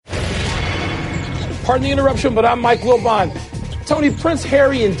Pardon the interruption, but I'm Mike Wilbon. Tony, Prince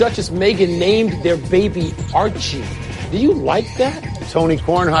Harry and Duchess Meghan named their baby Archie. Do you like that? Tony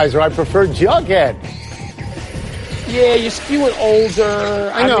Kornheiser, I prefer Jughead. Yeah, you're skewing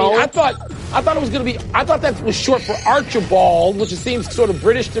older. I know. Mean, I thought it was going to be, I thought that was short for Archibald, which seems sort of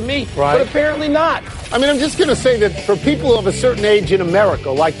British to me, right. But apparently not. I mean, I'm just going to say that for people of a certain age in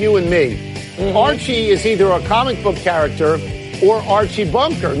America, like you and me, Archie is either a comic book character or Archie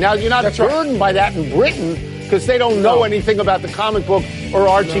Bunker. Now, you're not burdened by that in Britain because they don't know anything about the comic book or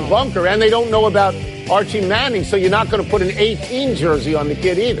Archie Bunker, and they don't know about Archie Manning, so you're not going to put an 18 jersey on the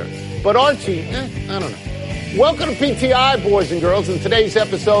kid either. But Archie, I don't know. Welcome to PTI, boys and girls. In today's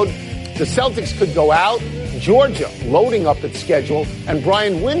episode, the Celtics could go out, Georgia loading up its schedule, and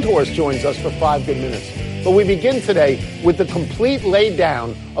Brian Windhorst joins us for 5 good minutes. But we begin today with the complete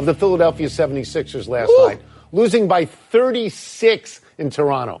laydown of the Philadelphia 76ers last night, losing by 36 in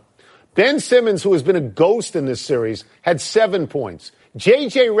Toronto. Ben Simmons, who has been a ghost in this series, had 7 points.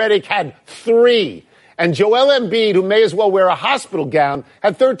 J.J. Redick had 3. And Joel Embiid, who may as well wear a hospital gown,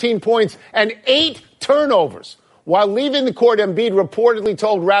 had 13 points and 8 turnovers. While leaving the court, Embiid reportedly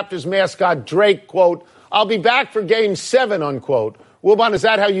told Raptors mascot Drake, quote, "I'll be back for Game 7, unquote." Wilbon, is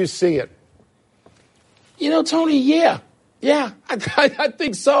that how you see it? You know, Tony, yeah, I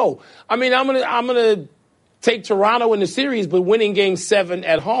think so. I mean, I'm gonna take Toronto in the series, but winning Game 7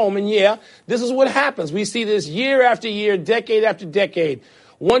 at home, and this is what happens. We see this year after year, decade after decade.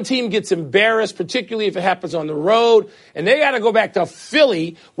 One team gets embarrassed, particularly if it happens on the road, and they got to go back to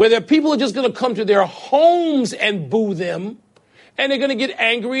Philly, where their people are just going to come to their homes and boo them, and they're going to get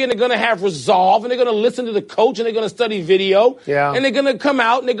angry, and they're going to have resolve, and they're going to listen to the coach, and they're going to study video, and they're going to come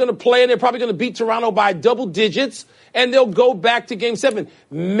out, and they're going to play, and they're probably going to beat Toronto by double digits, and they'll go back to Game 7.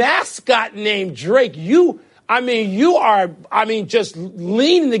 Mascot named Drake, you are just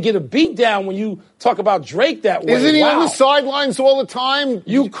leaning to get a beat down when you talk about Drake that way. Isn't he on the sidelines all the time?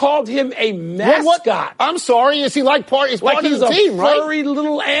 You called him a mascot. What? I'm sorry. Is he like part of the team, right? He's a furry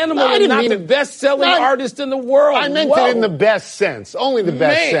little animal and not the best-selling artist in the world. I meant it in the best sense, only the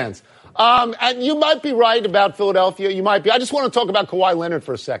best sense. And you might be right about Philadelphia. You might be. I just want to talk about Kawhi Leonard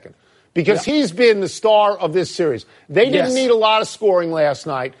for a second. Because he's been the star of this series. They didn't need a lot of scoring last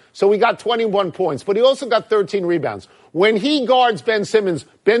night, so he got 21 points. But he also got 13 rebounds. When he guards Ben Simmons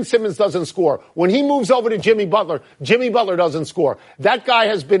doesn't score. When he moves over to Jimmy Butler doesn't score. That guy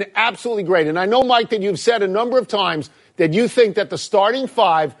has been absolutely great. And I know, Mike, that you've said a number of times that you think that the starting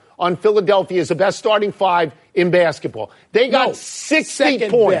 5 on Philadelphia is the best starting 5 in basketball. They got 60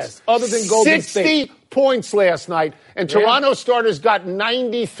 points. Best, other than Golden State. 60 points last night, and Toronto starters got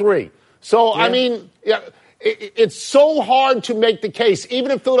 93. So, I mean, it's so hard to make the case. Even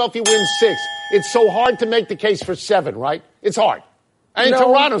if Philadelphia wins 6, it's so hard to make the case for 7, right? It's hard. I mean,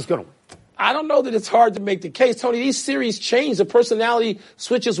 Toronto's going to win. I don't know that it's hard to make the case. Tony, these series change. The personality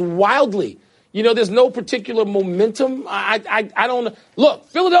switches wildly. You know, there's no particular momentum. I don't – look,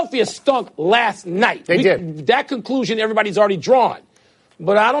 Philadelphia stunk last night. They did. That conclusion everybody's already drawn.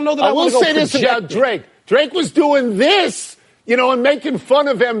 But I don't know that I will say this about Drake. Drake was doing this, and making fun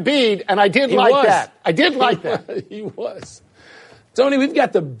of Embiid, and I did like that. I did like that. He was. Tony, we've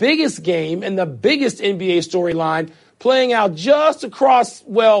got the biggest game and the biggest NBA storyline playing out just across,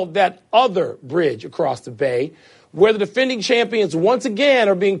 that other bridge across the bay, where the defending champions once again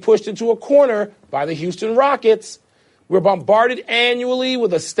are being pushed into a corner by the Houston Rockets. We're bombarded annually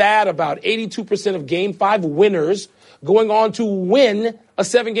with a stat about 82% of Game 5 winners going on to win a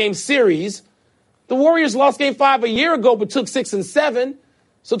 7-game series. The Warriors lost Game 5 a year ago but took 6 and 7.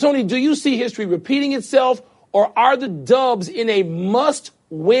 So, Tony, do you see history repeating itself, or are the Dubs in a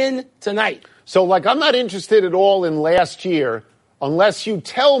must-win tonight? So, I'm not interested at all in last year unless you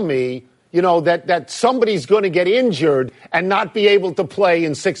tell me, that somebody's going to get injured and not be able to play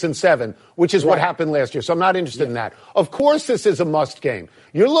in 6 and 7, which is what happened last year. So I'm not interested in that. Of course this is a must game.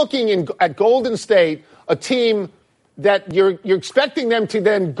 You're looking at Golden State, a team that you're expecting them to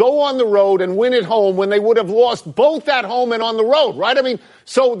then go on the road and win at home when they would have lost both at home and on the road, right? I mean,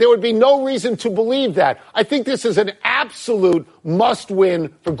 so there would be no reason to believe that. I think this is an absolute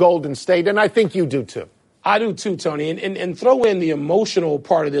must-win for Golden State, and I think you do too. I do too, Tony. And throw in the emotional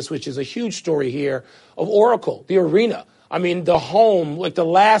part of this, which is a huge story here, of Oracle, the arena. I mean, the home, the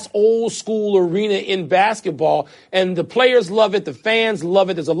last old school arena in basketball. And the players love it. The fans love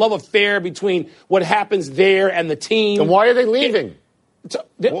it. There's a love affair between what happens there and the team. And why are they leaving?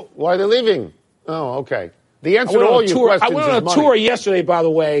 Why are they leaving? Oh, okay. The answer to all your questions is money. I went on a tour yesterday, by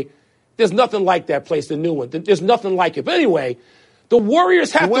the way. There's nothing like that place, the new one. There's nothing like it. But anyway, the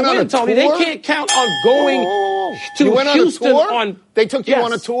Warriors have to win, Tony. They can't count on going to Houston on. They took you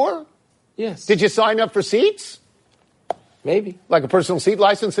on a tour? Yes. Did you sign up for seats? Maybe. Like a personal seat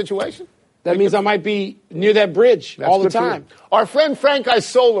license situation? That means I might be near that bridge all the time. Our friend Frank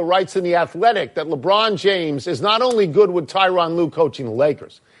Isola writes in The Athletic that LeBron James is not only good with Tyronn Lue coaching the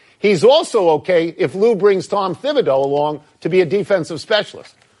Lakers, he's also okay if Lue brings Tom Thibodeau along to be a defensive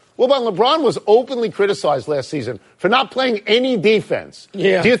specialist. Well, but LeBron was openly criticized last season for not playing any defense.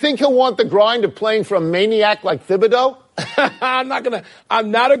 Yeah. Do you think he'll want the grind of playing for a maniac like Thibodeau? I'm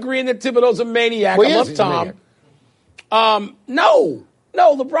not agreeing that Thibodeau's a maniac. Well, I love Tom.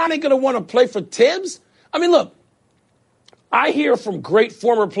 No, LeBron ain't going to want to play for Thibs. I mean, look, I hear from great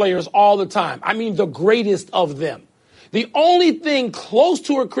former players all the time. I mean, the greatest of them. The only thing close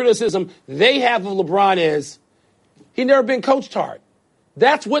to a criticism they have of LeBron is he never been coached hard.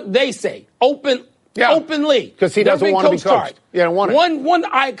 That's what they say, openly. Because he doesn't want to be coached. Hard. Yeah, don't want it. One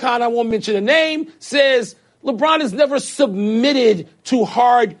icon, I won't mention a name, says LeBron has never submitted to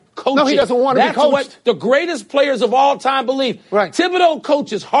hard coaching. No, he doesn't want to be coached. That's what the greatest players of all time believe. Right. Thibodeau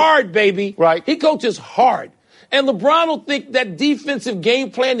coaches hard, baby. Right. He coaches hard. And LeBron will think that defensive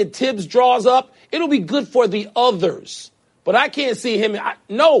game plan that Thibs draws up, it'll be good for the others. But I can't see him.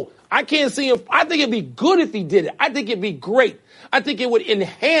 I can't see him. I think it'd be good if he did it. I think it'd be great. I think it would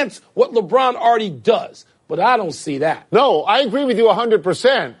enhance what LeBron already does. But I don't see that. No, I agree with you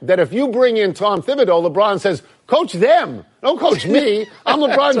 100% that if you bring in Tom Thibodeau, LeBron says, coach them. Don't coach me. I'm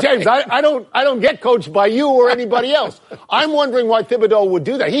LeBron James. I don't get coached by you or anybody else. I'm wondering why Thibodeau would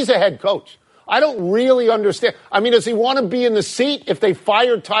do that. He's a head coach. I don't really understand. I mean, does he want to be in the seat if they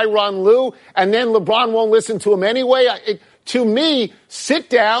fired Tyronn Lue and then LeBron won't listen to him anyway? To me, sit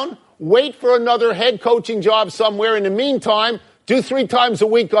down, wait for another head coaching job somewhere. In the meantime, do 3 times a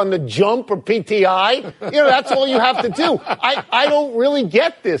week on the jump or PTI. That's all you have to do. I don't really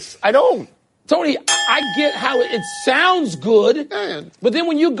get this. I don't. Tony, I get how it sounds good, but then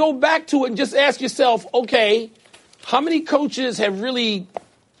when you go back to it and just ask yourself, okay, how many coaches have really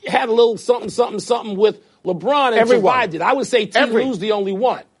had a little something with LeBron and survived it? I would say T. Lue's the only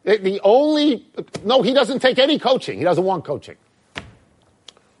one. No, he doesn't take any coaching. He doesn't want coaching.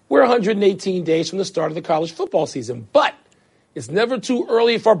 We're 118 days from the start of the college football season, but it's never too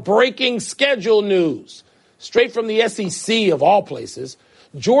early for breaking schedule news. Straight from the SEC of all places,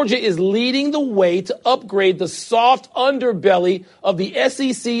 Georgia is leading the way to upgrade the soft underbelly of the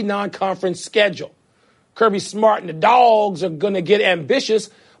SEC non-conference schedule. Kirby Smart and the Dogs are going to get ambitious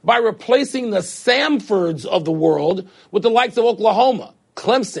by replacing the Samfords of the world with the likes of Oklahoma,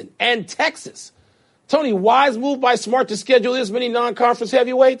 Clemson, and Texas. Tony, wise move by Smart to schedule this many non-conference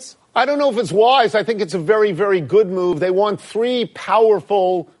heavyweights? I don't know if it's wise. I think it's a very, very good move. They want 3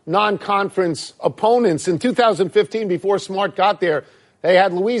 powerful non-conference opponents. In 2015, before Smart got there, they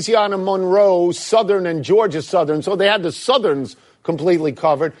had Louisiana Monroe, Southern, and Georgia Southern. So they had the Southerns completely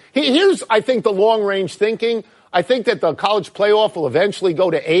covered. Here's, I think, the long-range thinking. I think that the college playoff will eventually go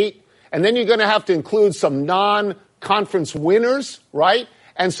to 8, and then you're going to have to include some non-conference winners, right?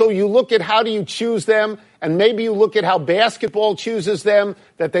 And so you look at how do you choose them, and maybe you look at how basketball chooses them,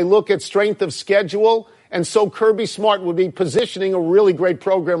 that they look at strength of schedule. And so Kirby Smart would be positioning a really great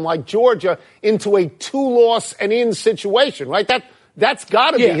program like Georgia into a 2-loss-and-in situation, right? That's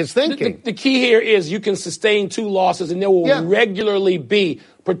got to be his thinking. The key here is you can sustain 2 losses, and there will regularly be,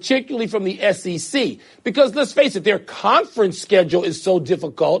 particularly from the SEC. Because let's face it, their conference schedule is so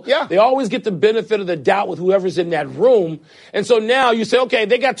difficult. Yeah. They always get the benefit of the doubt with whoever's in that room. And so now you say, okay,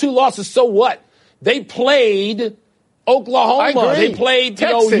 they got 2 losses, so what? They played Oklahoma. They played,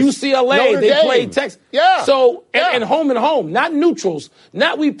 UCLA. Notre Dame. Played Texas. Yeah. So, and home, not neutrals.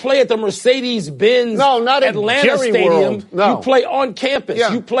 Not we play at the Mercedes-Benz Atlanta Jerry Stadium. World. No. You play on campus.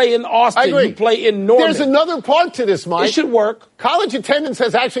 Yeah. You play in Austin. I agree. You play in Norman. There's another part to this, Mike. It should work. College attendance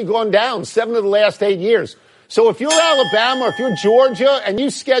has actually gone down 7 of the last 8 years. So if you're Alabama, if you're Georgia, and you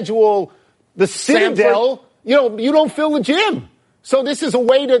schedule the Citadel, you don't fill the gym. So this is a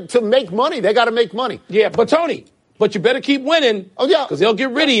way to make money. They got to make money. Yeah, but Tony, you better keep winning. Oh, yeah. Because they'll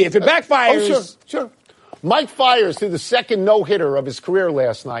get rid of you if it backfires. Oh, sure. Mike Fiers threw the second no-hitter of his career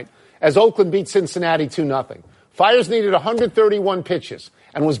last night as Oakland beat Cincinnati 2-0. Fiers needed 131 pitches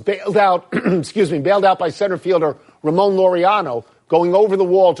and was bailed out by center fielder Ramon Laureano going over the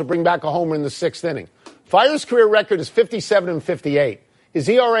wall to bring back a homer in the 6th inning. Fiers' career record is 57-58. His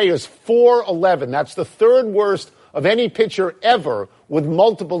ERA is 4.11. That's the 3rd worst of any pitcher ever with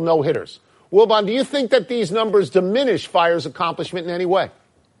multiple no-hitters. Wilbon, do you think that these numbers diminish Fiers' accomplishment in any way?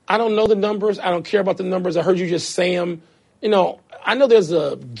 I don't know the numbers. I don't care about the numbers. I heard you just say them. I know there's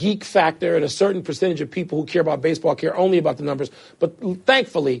a geek factor and a certain percentage of people who care about baseball care only about the numbers. But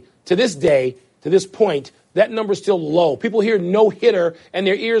thankfully, to this day, to this point, that number's still low. People hear no-hitter and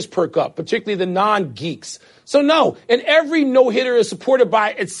their ears perk up, particularly the non-geeks. So no, and every no-hitter is supported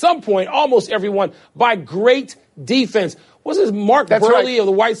by, at some point, almost everyone, by great defense. What's this Mark Burley of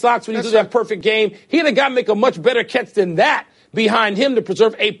the White Sox when he did that perfect game? He had a guy make a much better catch than that behind him to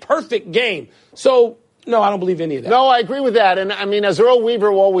preserve a perfect game. So, no, I don't believe any of that. No, I agree with that. And, I mean, as Earl Weaver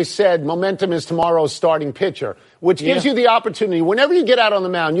always said, momentum is tomorrow's starting pitcher, which gives you the opportunity. Whenever you get out on the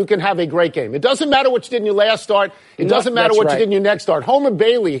mound, you can have a great game. It doesn't matter what you did in your last start. It doesn't matter what you did in your next start. Homer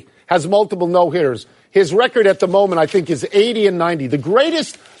Bailey has multiple no-hitters. His record at the moment, I think, is 80-90. The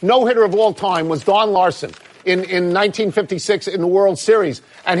greatest no-hitter of all time was Don Larson in 1956 in the World Series.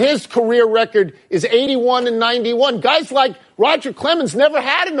 And his career record is 81-91. Guys like Roger Clemens never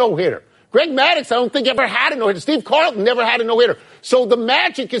had a no-hitter. Greg Maddux, I don't think ever had a no-hitter. Steve Carlton never had a no-hitter. So the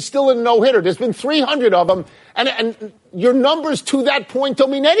magic is still in a no-hitter. There's been 300 of them. And your numbers to that point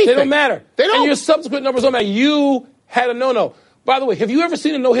don't mean anything. They don't matter. They don't. And your subsequent numbers don't matter. You had a no-no. By the way, have you ever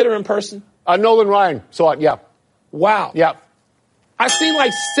seen a no-hitter in person? Nolan Ryan saw it, yeah. Wow. Yeah. I've seen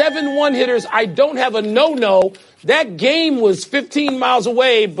like 7 one-hitters. I don't have a no-no. That game was 15 miles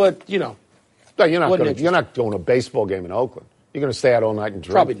away, but, you know. No, you're not going to a baseball game in Oakland. You're going to stay out all night and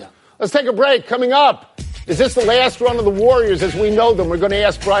drink. Probably not. Let's take a break. Coming up, is this the last run of the Warriors as we know them? We're going to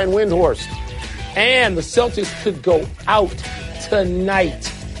ask Brian Windhorst. And the Celtics could go out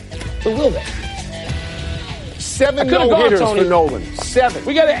tonight. But will they? 7 no-hitters for Nolan. 7.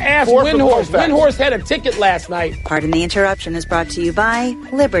 We got to ask Windhorst. Windhorst had a ticket last night. Pardon the interruption is brought to you by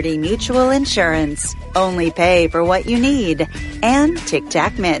Liberty Mutual Insurance. Only pay for what you need. And Tic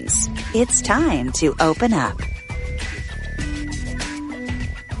Tac Mints. It's time to open up.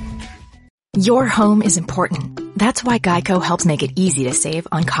 Your home is important. That's why Geico helps make it easy to save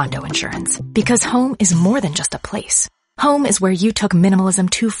on condo insurance. Because home is more than just a place. Home is where you took minimalism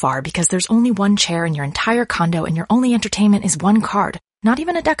too far because there's only one chair in your entire condo and your only entertainment is one card. Not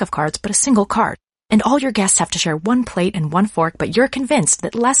even a deck of cards, but a single card. And all your guests have to share one plate and one fork, but you're convinced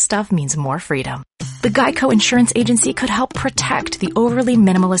that less stuff means more freedom. The Geico Insurance Agency could help protect the overly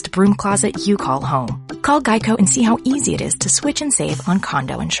minimalist broom closet you call home. Call Geico and see how easy it is to switch and save on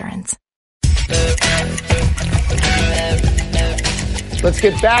condo insurance. Let's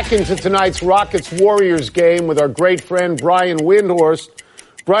get back into tonight's Rockets-Warriors game with our great friend Brian Windhorst.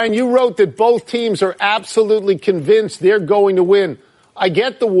 Brian, you wrote that both teams are absolutely convinced they're going to win. I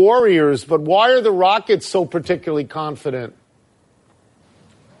get the Warriors, but why are the Rockets so particularly confident?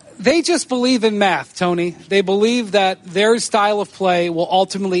 They just believe in math, Tony. They believe that their style of play will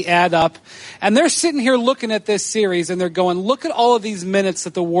ultimately add up. And they're sitting here looking at this series and they're going, look at all of these minutes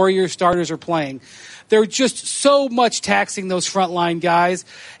that the Warriors starters are playing. They're just so much taxing those frontline guys.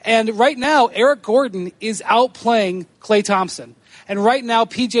 And right now, Eric Gordon is outplaying Klay Thompson. And right now,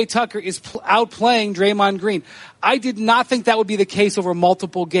 P.J. Tucker is outplaying Draymond Green. I did not think that would be the case over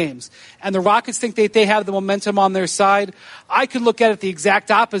multiple games. And the Rockets think that they have the momentum on their side. I could look at it the exact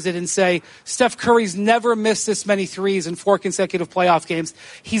opposite and say, Steph Curry's never missed this many threes in 4 consecutive playoff games.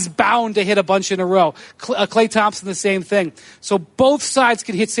 He's bound to hit a bunch in a row. Klay Thompson, the same thing. So both sides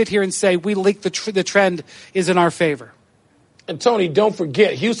can sit here and say, we think the trend is in our favor. And Tony, don't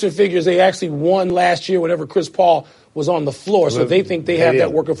forget, Houston figures they actually won last year whenever Chris Paul was on the floor, so they think they have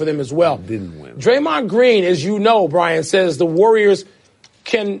that working for them as well. Didn't win. Draymond Green, as you know, Brian, says the Warriors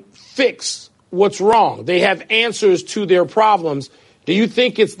can fix what's wrong. They have answers to their problems. Do you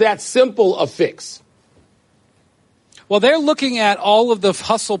think it's that simple a fix? Well, they're looking at all of the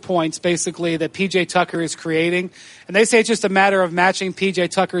hustle points, basically, that P.J. Tucker is creating. And they say it's just a matter of matching P.J.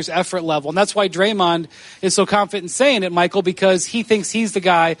 Tucker's effort level. And that's why Draymond is so confident in saying it, Michael, because he thinks he's the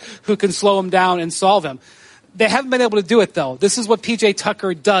guy who can slow him down and solve him. They haven't been able to do it, though. This is what P.J.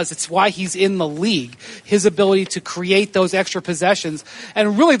 Tucker does. It's why he's in the league. His ability to create those extra possessions.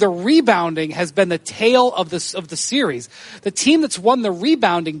 And really, the rebounding has been the tail of the series. The team that's won the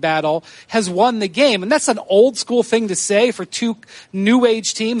rebounding battle has won the game. And that's an old school thing to say for two new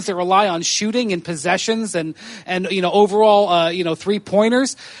age teams that rely on shooting and possessions and overall,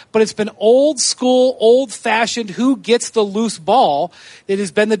 three-pointers. But it's been old school, old fashioned, who gets the loose ball. It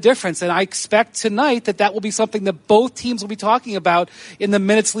has been the difference. And I expect tonight that will be something that both teams will be talking about in the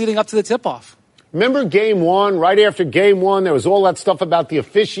minutes leading up to the tip-off. Remember game one, right after game one, there was all that stuff about the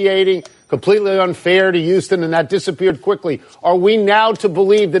officiating, completely unfair to Houston, and that disappeared quickly. Are we now to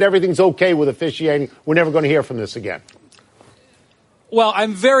believe that everything's okay with officiating? We're never going to hear from this again. Well,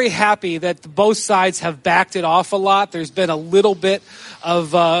 I'm very happy that both sides have backed it off a lot. There's been a little bit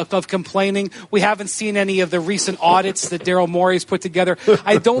of complaining. We haven't seen any of the recent audits that Daryl Morey's put together.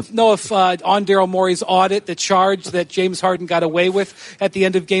 I don't know if on Daryl Morey's audit, the charge that James Harden got away with at the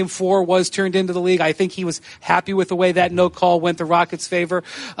end of Game 4 was turned into the league. I think he was happy with the way that no call went the Rockets' favor.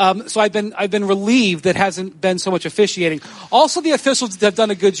 So I've been relieved that hasn't been so much officiating. Also, the officials have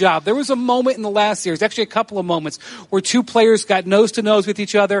done a good job. There was a moment in the last series, actually a couple of moments, where two players got nose to nose with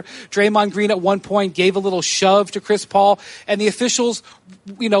each other. Draymond Green at one point gave a little shove to Chris Paul, and the officials,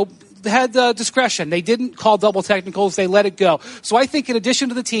 had discretion. They didn't call double technicals. They let it go. So I think in addition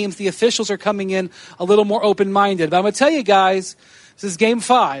to the teams, the officials are coming in a little more open-minded. But I'm going to tell you guys, this is Game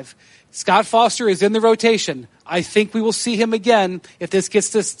 5. Scott Foster is in the rotation. I think we will see him again if this gets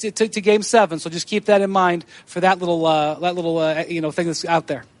to Game 7. So just keep that in mind for that little thing that's out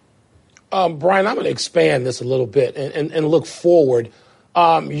there. Brian, I'm going to expand this a little bit and look forward.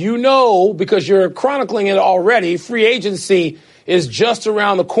 Because you're chronicling it already, free agency is just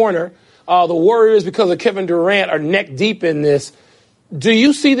around the corner. The Warriors, because of Kevin Durant, are neck deep in this. Do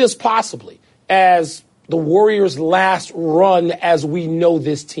you see this possibly as the Warriors' last run as we know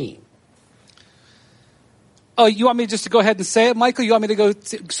this team? Oh, you want me just to go ahead and say it, Michael? You want me to go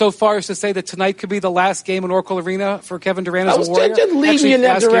so far as to say that tonight could be the last game in Oracle Arena for Kevin Durant as a Warrior? Just lead me in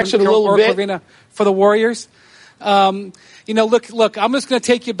that direction a little bit. Arena for the Warriors. Look, I'm just going to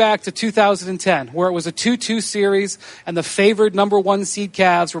take you back to 2010, where it was a 2-2 series, and the favored number 1 seed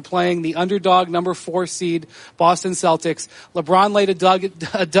Cavs were playing the underdog number 4 seed Boston Celtics. LeBron laid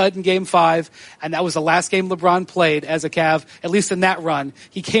a dud in Game 5, and that was the last game LeBron played as a Cav, at least in that run.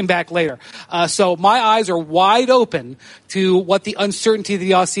 He came back later. So my eyes are wide open to what the uncertainty of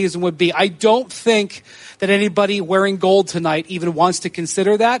the offseason would be. I don't think that anybody wearing gold tonight even wants to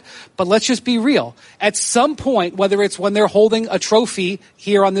consider that. But let's just be real. At some point, whether it's when they're holding a trophy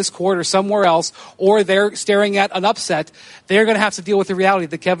here on this court or somewhere else, or they're staring at an upset, they're going to have to deal with the reality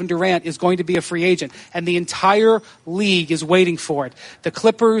that Kevin Durant is going to be a free agent. And the entire league is waiting for it. The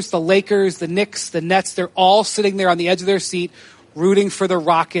Clippers, the Lakers, the Knicks, the Nets, they're all sitting there on the edge of their seat rooting for the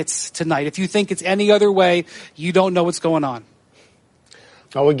Rockets tonight. If you think it's any other way, you don't know what's going on.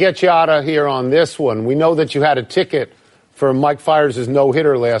 Now, we'll get you out of here on this one. We know that you had a ticket for Mike Fiers'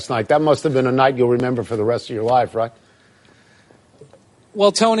 no-hitter last night. That must have been a night you'll remember for the rest of your life, right?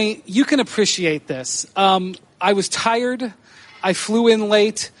 Well, Tony, you can appreciate this. I was tired. I flew in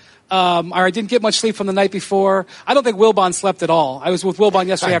late. I didn't get much sleep from the night before. I don't think Wilbon slept at all. I was with Wilbon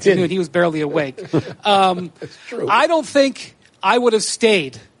yesterday afternoon. He was barely awake. That's true. I don't think I would have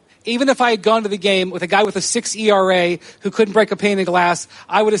stayed. Even if I had gone to the game with a guy with a 6 ERA who couldn't break a pane of glass,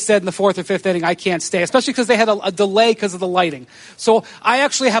 I would have said in the 4th or 5th inning, I can't stay, especially because they had a delay because of the lighting. So I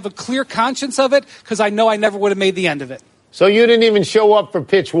actually have a clear conscience of it because I know I never would have made the end of it. So you didn't even show up for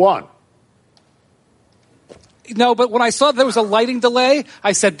pitch 1? No, but when I saw there was a lighting delay,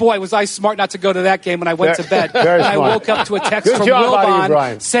 I said, boy, was I smart not to go to that game when I went to bed. And I woke up to a text from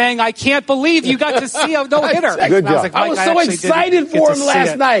Wilbon saying, I can't believe you got to see a no-hitter. Good job. I was so excited for him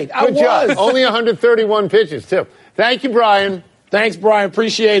last night. Good job. Only 131 pitches, too. Thank you, Brian. Thanks, Brian.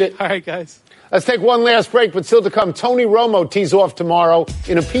 Appreciate it. All right, guys. Let's take one last break, but still to come, Tony Romo tees off tomorrow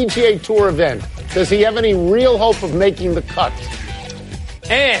in a PGA Tour event. Does he have any real hope of making the cut?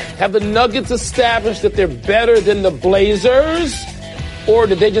 And have the Nuggets established that they're better than the Blazers? Or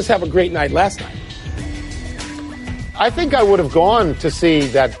did they just have a great night last night? I think I would have gone to see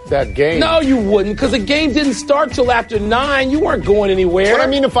that game. No, you wouldn't, because the game didn't start till after 9. You weren't going anywhere. But I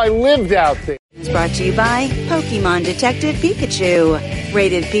mean, if I lived out there. It's brought to you by Pokemon Detective Pikachu.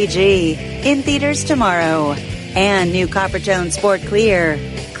 Rated PG. In theaters tomorrow. And new Coppertone Sport Clear.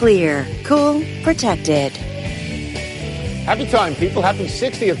 Clear. Cool. Protected. Happy time, people. Happy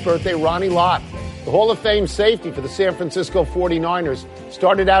 60th birthday, Ronnie Lott. The Hall of Fame safety for the San Francisco 49ers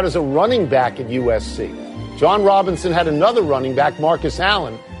started out as a running back at USC. John Robinson had another running back, Marcus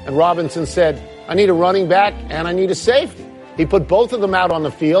Allen, and Robinson said, I need a running back and I need a safety. He put both of them out on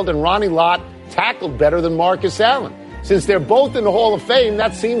the field, and Ronnie Lott tackled better than Marcus Allen. Since they're both in the Hall of Fame,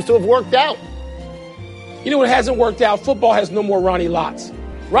 that seems to have worked out. You know what hasn't worked out? Football has no more Ronnie Lotts.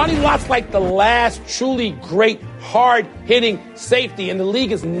 Ronnie Lott's like the last truly great, hard-hitting safety, and the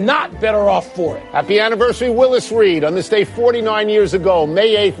league is not better off for it. Happy anniversary, Willis Reed. On this day 49 years ago,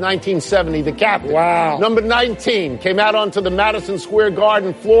 May 8th, 1970, the captain, number 19, came out onto the Madison Square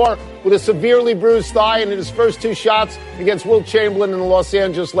Garden floor with a severely bruised thigh and in his first 2 shots against Wilt Chamberlain and the Los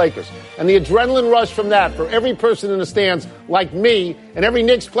Angeles Lakers. And the adrenaline rush from that for every person in the stands, like me, and every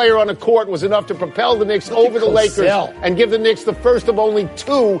Knicks player on the court was enough to propel the Knicks over the Lakers and give the Knicks the first of only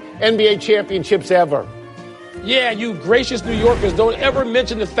 2 NBA championships ever. Yeah, you gracious New Yorkers, don't ever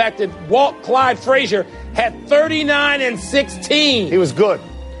mention the fact that Walt Clyde Frazier had 39 and 16. He was good.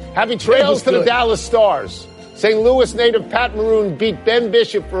 Happy trails to the Dallas Stars. St. Louis native Pat Maroon beat Ben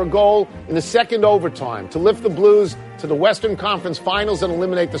Bishop for a goal in the second overtime to lift the Blues to the Western Conference Finals and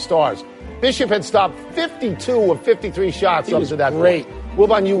eliminate the Stars. Bishop had stopped 52 of 53 shots up to that point.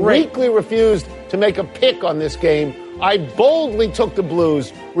 Wilbon, you weakly refused to make a pick on this game. I boldly took the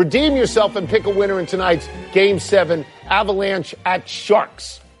Blues. Redeem yourself and pick a winner in tonight's Game 7, Avalanche at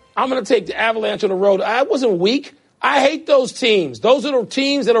Sharks. I'm going to take the Avalanche on the road. I wasn't weak. I hate those teams. Those are the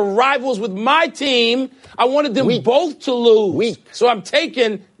teams that are rivals with my team. I wanted them both to lose. Weak. So I'm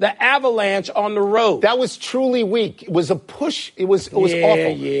taking the Avalanche on the road. That was truly weak. It was a push. It was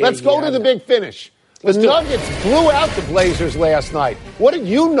awful. Let's go to the big finish. The Nuggets blew out the Blazers last night. What did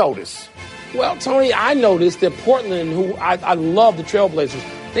you notice? Well, Tony, I noticed that Portland, who I love the Trailblazers,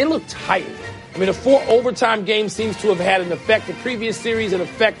 they look tired. I mean, the 4 overtime game seems to have had an effect. The previous series, an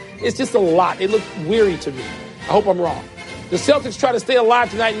effect. It's just a lot. It looked weary to me. I hope I'm wrong. The Celtics try to stay alive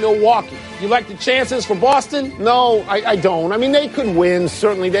tonight in Milwaukee. You like the chances for Boston? No, I don't. I mean, they could win.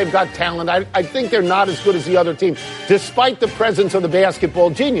 Certainly, they've got talent. I think they're not as good as the other team, despite the presence of the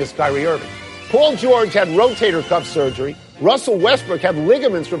basketball genius, Kyrie Irving. Paul George had rotator cuff surgery. Russell Westbrook had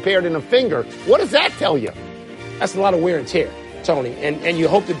ligaments repaired in a finger. What does that tell you? That's a lot of wear and tear, Tony. And you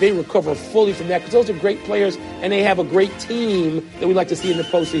hope that they recover fully from that because those are great players and they have a great team that we like to see in the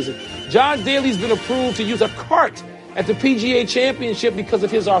postseason. John Daly's been approved to use a cart at the PGA Championship because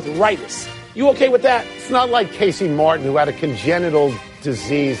of his arthritis. You okay with that? It's not like Casey Martin, who had a congenital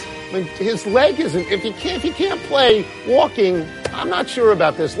disease. I mean, his leg isn't. If he can't play walking, I'm not sure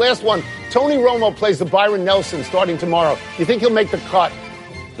about this. Last one. Tony Romo plays the Byron Nelson starting tomorrow. You think he'll make the cut?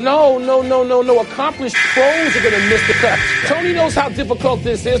 No. Accomplished pros are going to miss the cut. Tony knows how difficult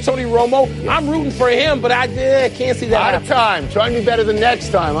this is. Tony Romo. I'm rooting for him, but I can't see that. Out of time. Try and be better the next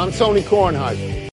time. I'm Tony Kornheiser.